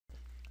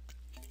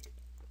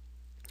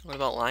What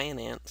about lion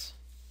ants?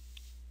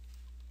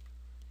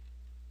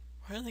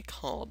 Why are they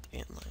called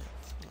ant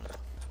lions?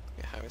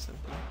 Yeah, how is it?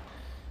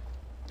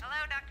 Hello,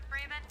 Dr.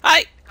 Freeman.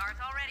 Hi! The car's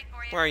all ready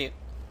for you. Where are you?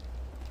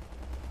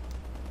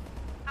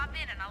 Hop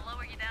in and I'll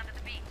lower you down to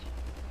the beach.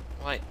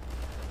 Why?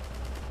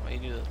 Why you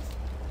do this?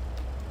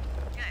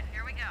 Good,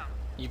 here we go.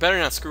 You better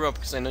not screw up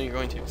because I know you're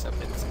going to,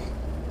 except it's...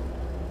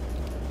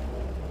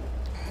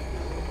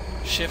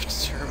 Shift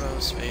turbo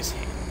space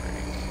handbrake.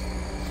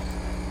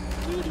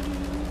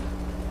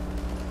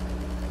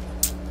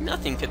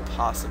 Nothing could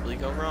possibly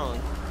go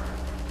wrong.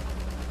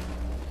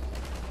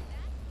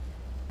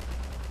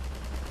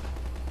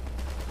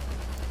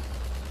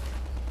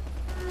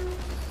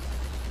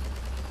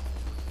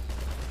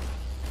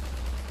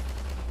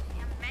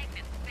 Damn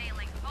magnet's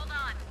failing. Hold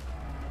on.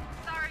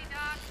 Sorry,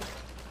 Doc.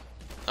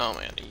 Oh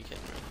man, are you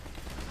kidding me?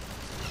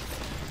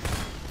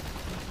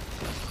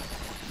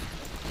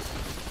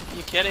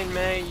 You kidding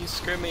me? You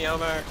screwed me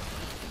over.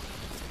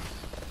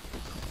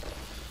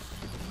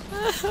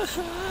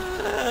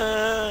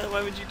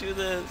 Why would you do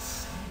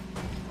this?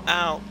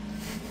 Ow.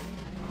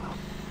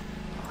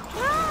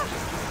 Ah!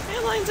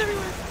 Airlines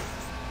everywhere.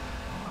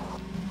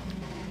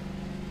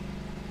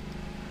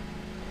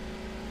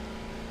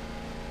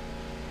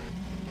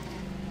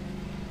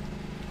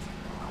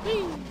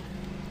 Whee!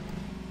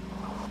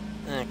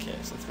 Okay,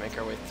 so let's make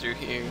our way through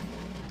here.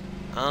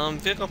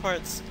 Vehicle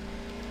parts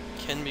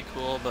can be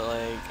cool, but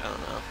like, I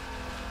don't know.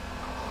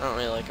 I don't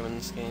really like them in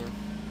this game.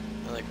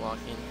 I like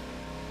walking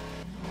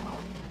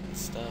and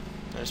stuff.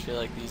 I just feel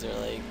like these are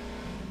like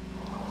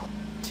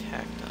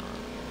tacked on.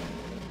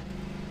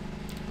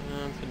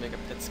 Could make a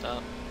pit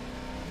stop.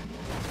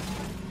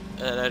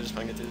 And I just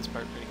want to get through this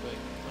part pretty quick,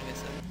 like I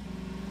said.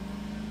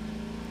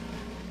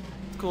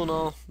 It's cool and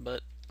all,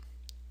 but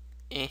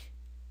eh.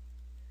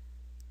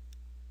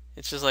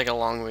 It's just like a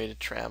long way to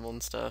travel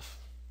and stuff.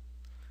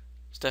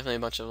 There's definitely a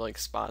bunch of like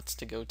spots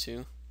to go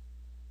to.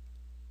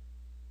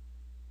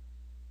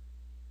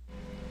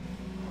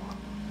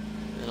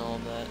 And all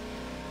of that.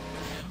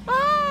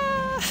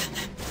 Ah!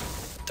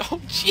 Oh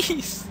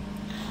jeez!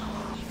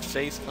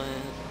 Face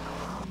plant.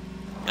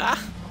 Ah!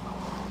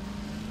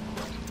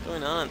 What's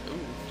going on?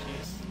 Ooh,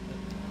 jeez.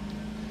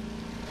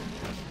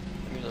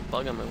 There's a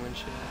bug on my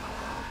windshield.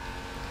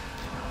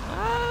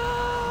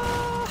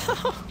 Ah!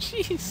 Oh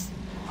jeez! It's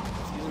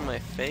using my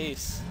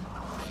face.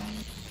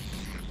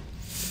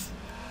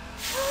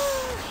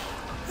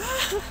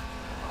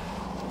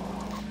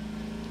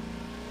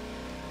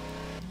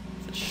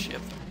 It's a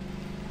ship.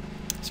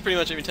 It's pretty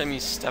much every time you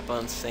step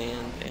on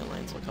sand,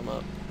 airlines will come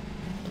up.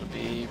 It'll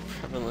be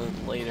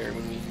prevalent later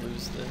when we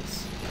lose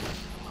this.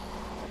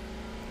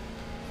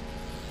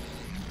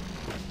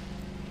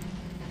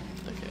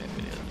 Okay,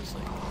 video just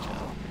like good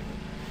job.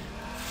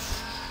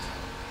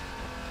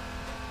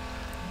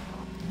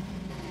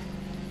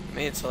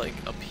 Maybe it's like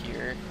up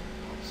here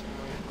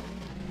somewhere.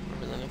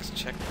 Wherever the next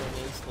checkpoint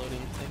is,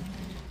 loading thing.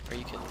 Are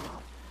you kidding me?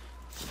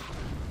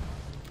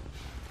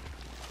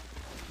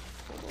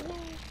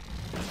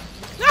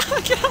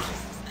 Ah, get off!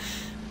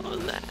 What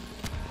was that?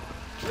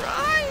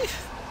 Drive!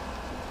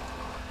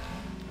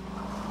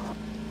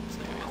 Looks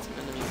like we got some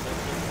enemies up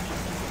here.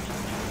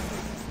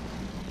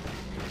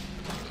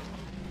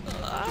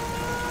 Ah!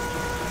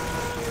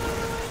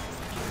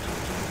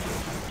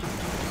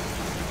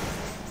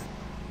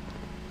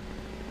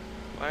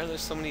 Why are there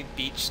so many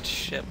beached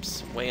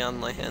ships way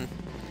on land?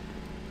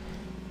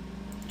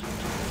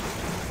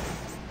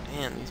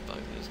 Man, these bugs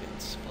are just getting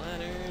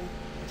splattered. Am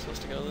I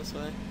supposed to go this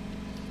way?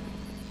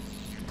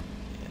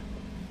 Yeah.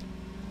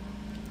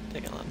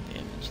 Taking a lot of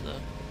damage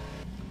though.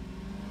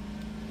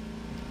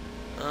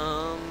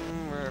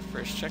 We're at our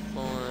first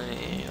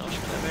checkpoint. I'll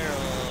shoot that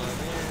barrel.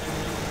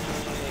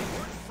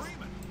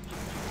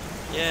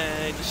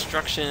 Yay! Yay,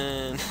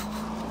 destruction!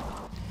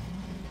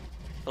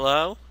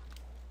 Hello?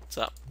 What's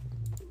up?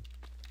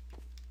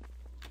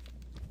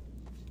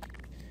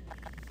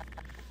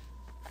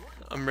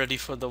 I'm ready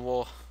for the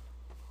war.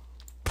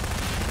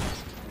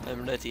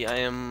 I'm ready. I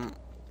am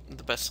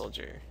the best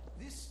soldier.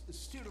 This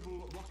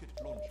steerable rocket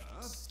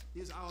launcher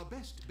is our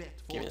best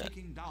bet for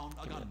taking down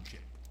a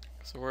gunship.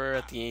 So we're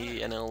at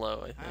the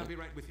NLO, I think. I'll be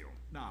right with you.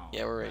 Now,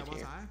 yeah, we're right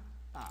here.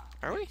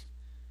 Are we?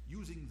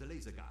 Using the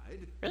laser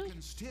guide, really? You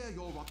can steer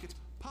your rocket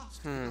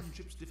past the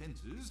gunship's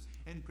defenses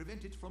and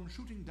prevent it from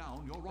shooting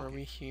down your rocket. Are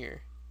we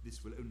here?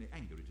 This will only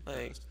anger it at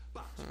first,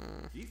 but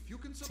if you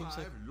can survive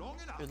like, long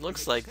enough, it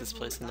looks like this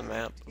place in the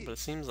map, but it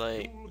seems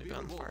like we've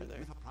gone farther.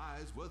 With a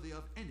prize worthy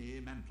of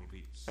any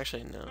mantelpiece.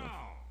 Actually, no.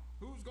 Now,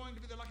 who's going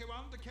to be the lucky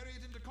one to carry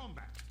it into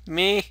combat?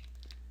 Me.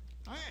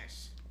 Ah,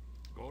 yes,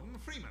 Gordon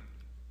Freeman.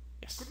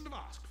 Yes. Couldn't have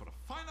asked for a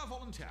finer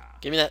volunteer.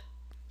 Give me that.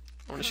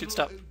 I want to shoot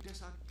stuff.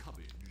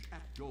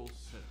 At your Woo!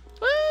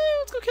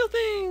 Let's go kill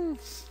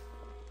things.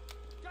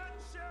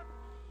 gunship.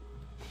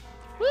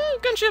 Woo!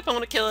 Gunship! I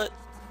want to kill it.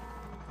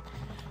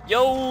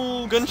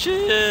 Yo,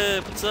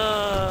 gunship! What's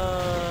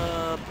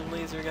up?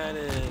 Laser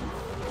guided.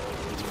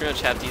 You pretty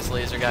much have these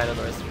laser guided,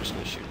 otherwise they're just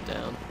gonna shoot it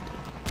down.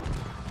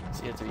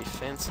 So you have to be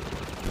fancy.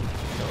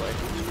 Go like.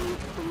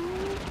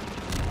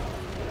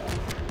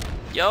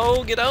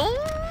 Yo, get on!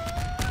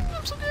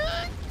 I'm so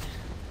good!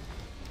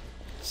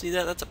 See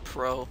that? That's a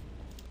pro. Well,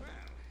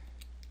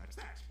 that's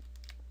that.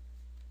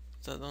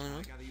 Is that the only I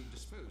one? gather you've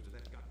disposed of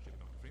that gunship,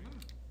 Dr. Freeman.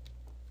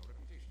 Your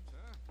reputation,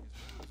 sir,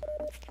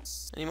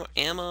 is well Any more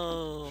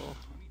ammo?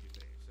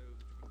 immediately so that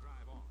you can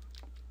drive on.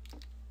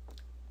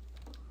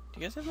 Do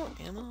you guys have more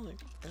ammo?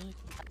 Like, really?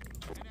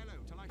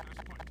 NLO to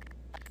Lighthouse Point.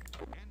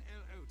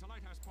 NLO to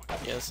Lighthouse Point.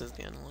 Yeah, this is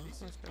the NLO.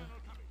 This is Okay.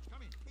 Colonel Cummings.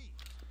 Come in, please.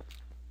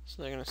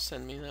 So they're gonna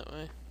send me that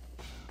way.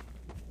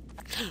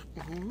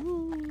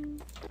 Ooh.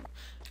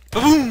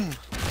 Boom!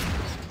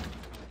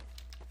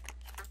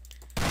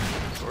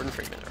 Gordon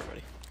Freeman,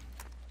 everybody.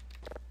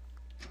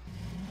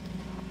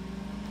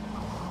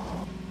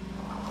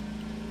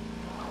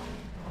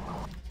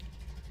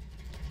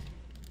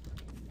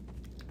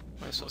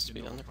 Am I supposed to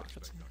be down there for Prospekt,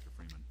 cutscene? Dr.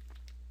 Freeman.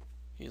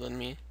 You letting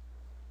me?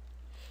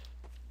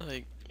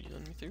 Like, you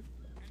letting me through?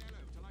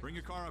 Bring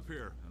your car up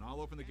here, and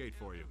I'll open the gate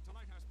for you. To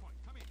Lighthouse Point.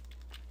 Come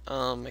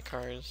in. My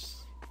car is...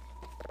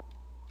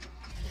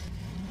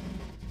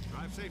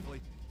 Drive safely.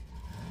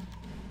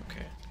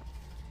 Okay.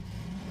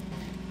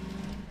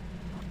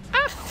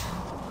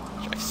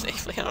 Ah! Drive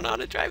safely. I don't know how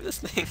to drive this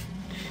thing.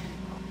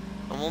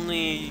 I'm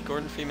only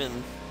Gordon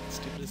Freeman,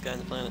 stupidest guy on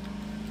the planet.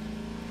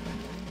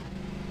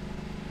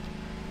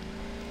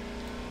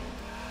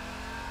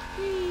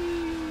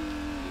 Whee!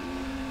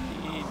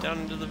 Down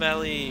into the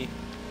valley.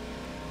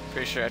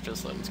 Pretty sure after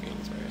this loading screen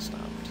is where I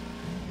stopped.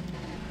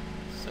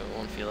 So it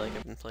won't feel like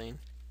I've been playing.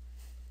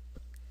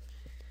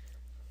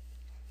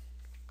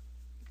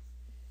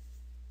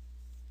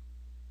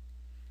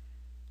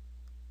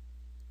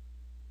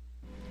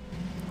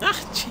 Ah,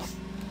 jeez.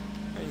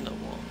 Right in the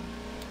wall.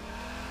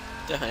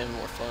 Definitely having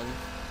more fun.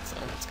 So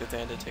it's a good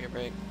thing I did take a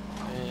break.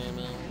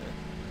 And,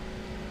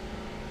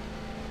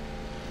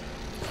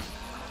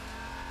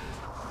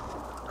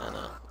 I don't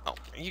know. Oh,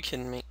 are you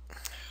kidding me?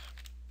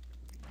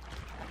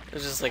 It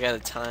was just like at a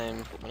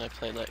time when I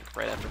played like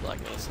right after Black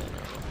Mesa.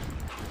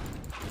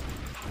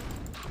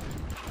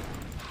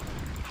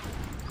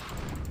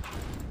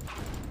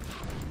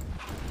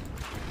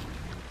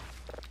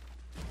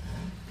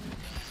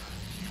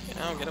 And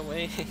Ow, get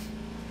away.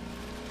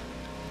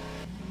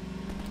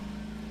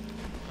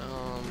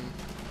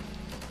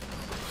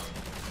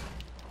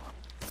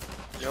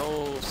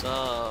 Yo, what's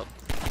up?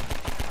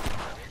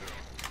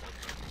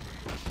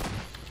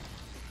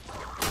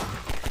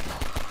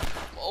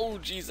 Oh,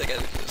 jeez, that guy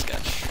just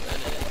got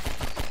shredded.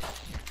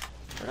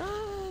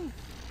 Run!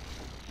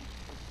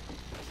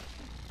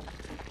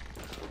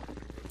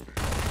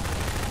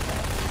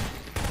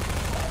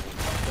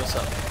 What's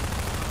up?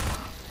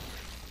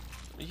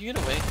 You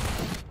get away.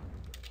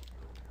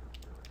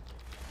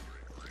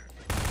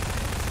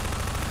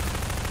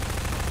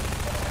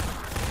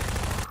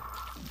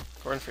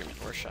 Gordon Freeman,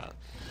 worst shot.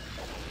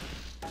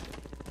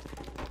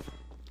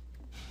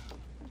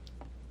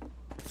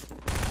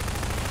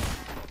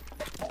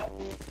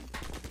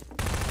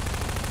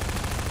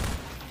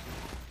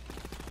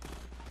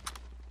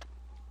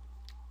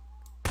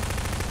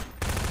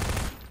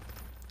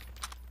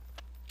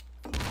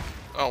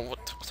 Oh, what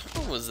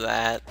was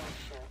that?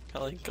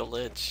 Got like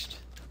glitched.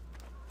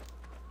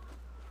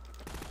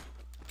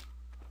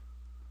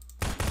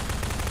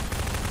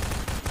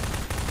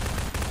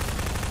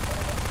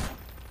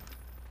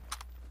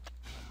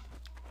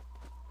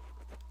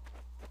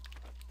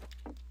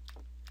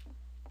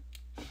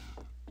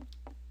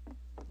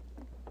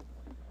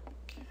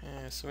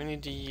 Okay, so we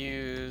need to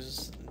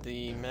use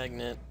the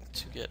magnet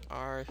to get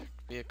our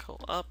vehicle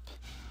up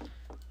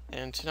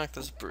and to knock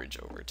this bridge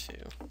over too.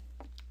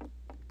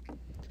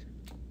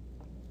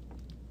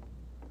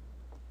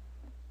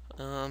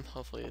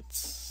 Hopefully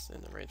it's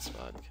in the right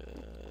spot,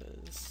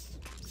 because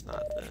if it's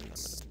not, then I'm gonna have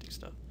to do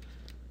stuff.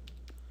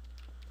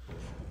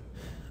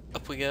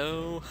 Up we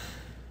go.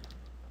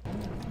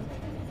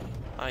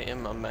 I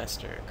am a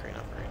master crane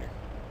operator.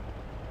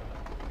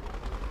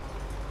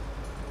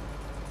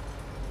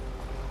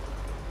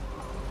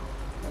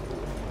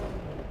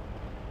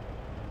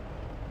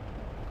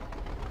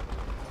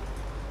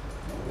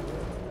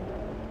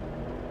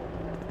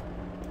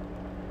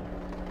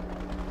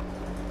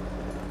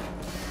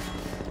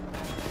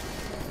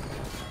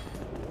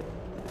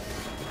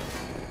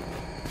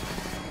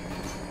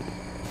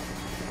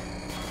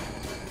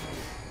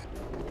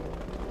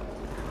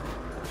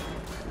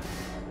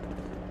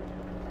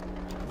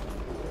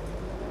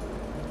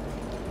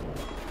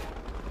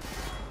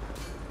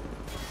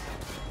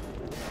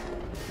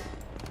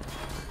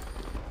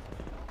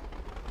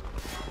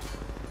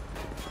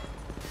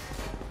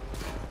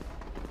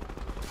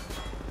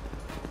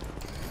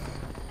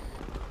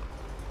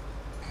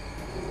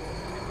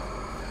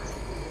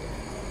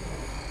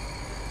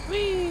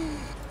 Whee!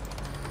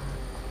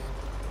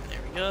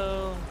 There we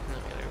go. Now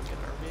we gotta go get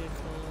our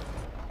vehicle,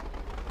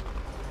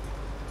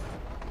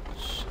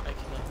 which I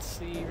cannot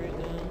see right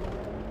now.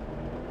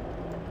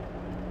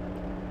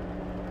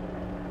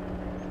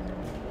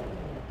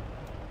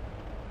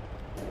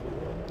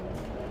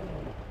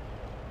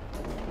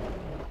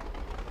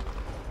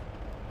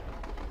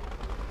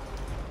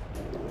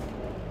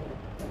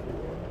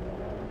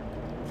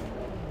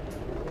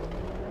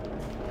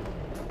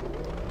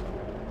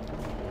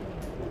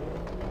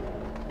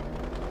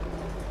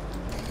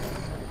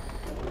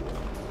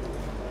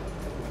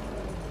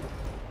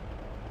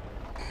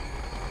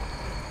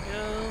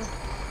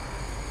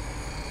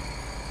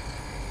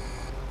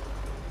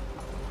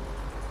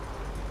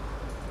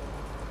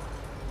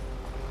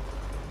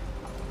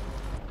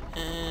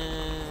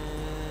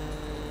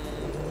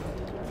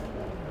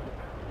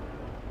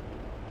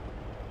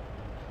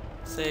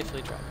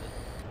 Safely drop it.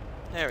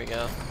 There we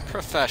go.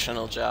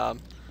 Professional job.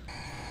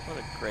 What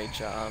a great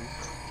job.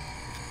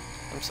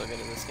 I'm so good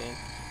at this game.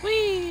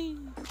 Whee!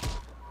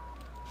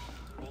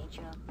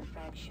 Major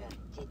fracture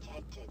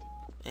detected.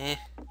 Eh.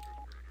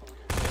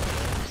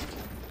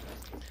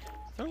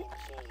 You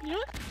know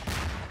what?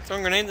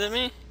 Throwing grenades at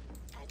me?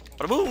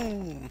 Bada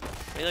boom!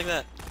 How do you like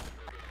that?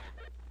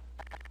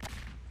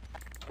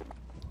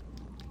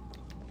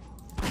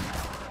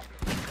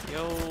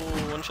 Yo,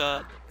 one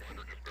shot.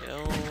 Yo.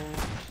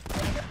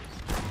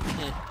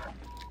 Eh.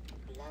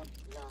 Blood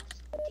loss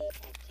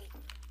detected.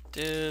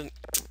 Dude,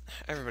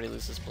 everybody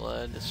loses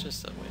blood. It's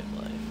just a way of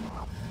life.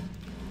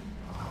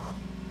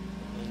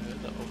 And we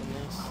have to open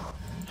this.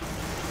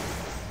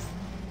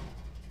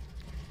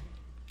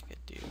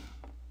 Good dude.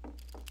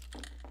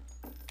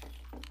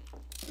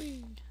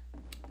 Whee.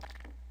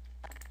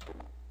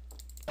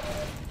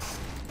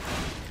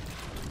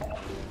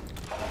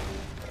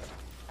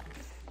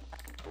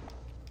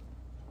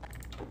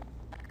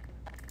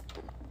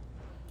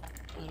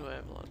 Why do I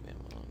have a lot of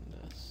ammo on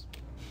this?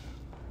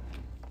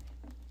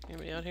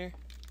 Anybody out here?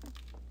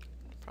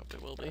 Probably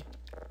will be.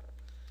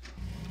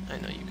 I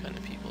know you kind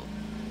of people.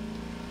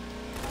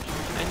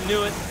 I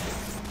knew it!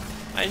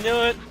 I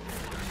knew it!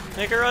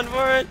 Make a run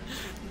for it!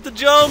 The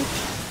jump!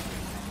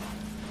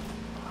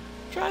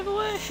 Drive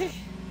away!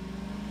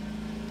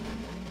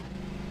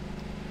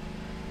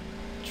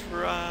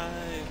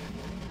 Drive!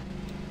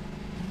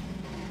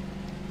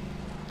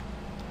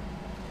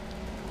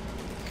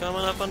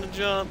 Coming up on the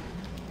jump!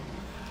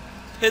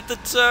 Hit the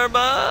turbo!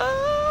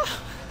 Ah!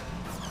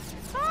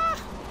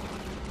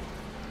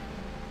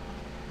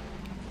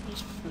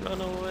 Just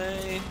run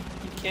away.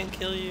 He can't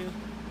kill you.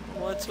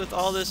 What's with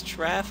all this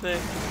traffic?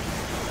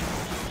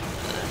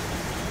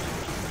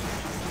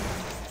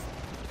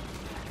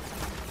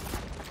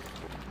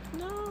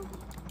 No.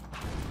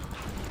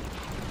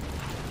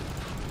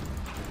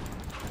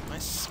 Am I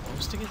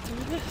supposed to get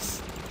through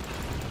this?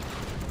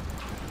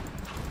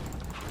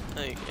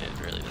 Like, it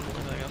really doesn't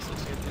look like I'm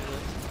supposed to get through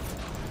this.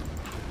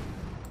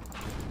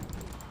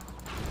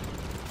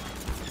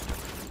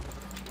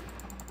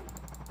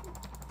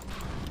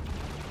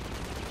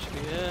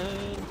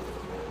 Good.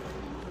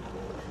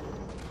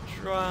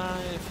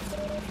 Drive.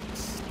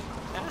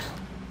 Ah.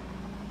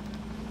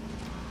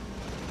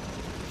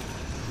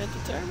 Hit the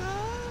turbo.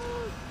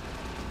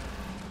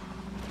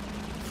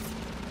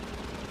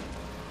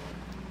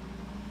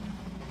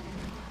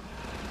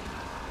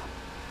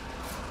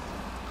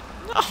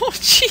 Oh,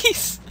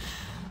 jeez.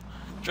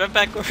 Drive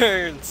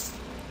backwards.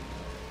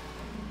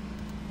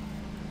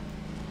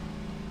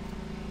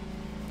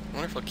 I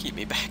wonder if it'll keep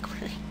me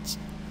backwards.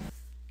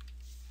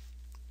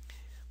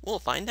 We'll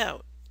find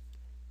out.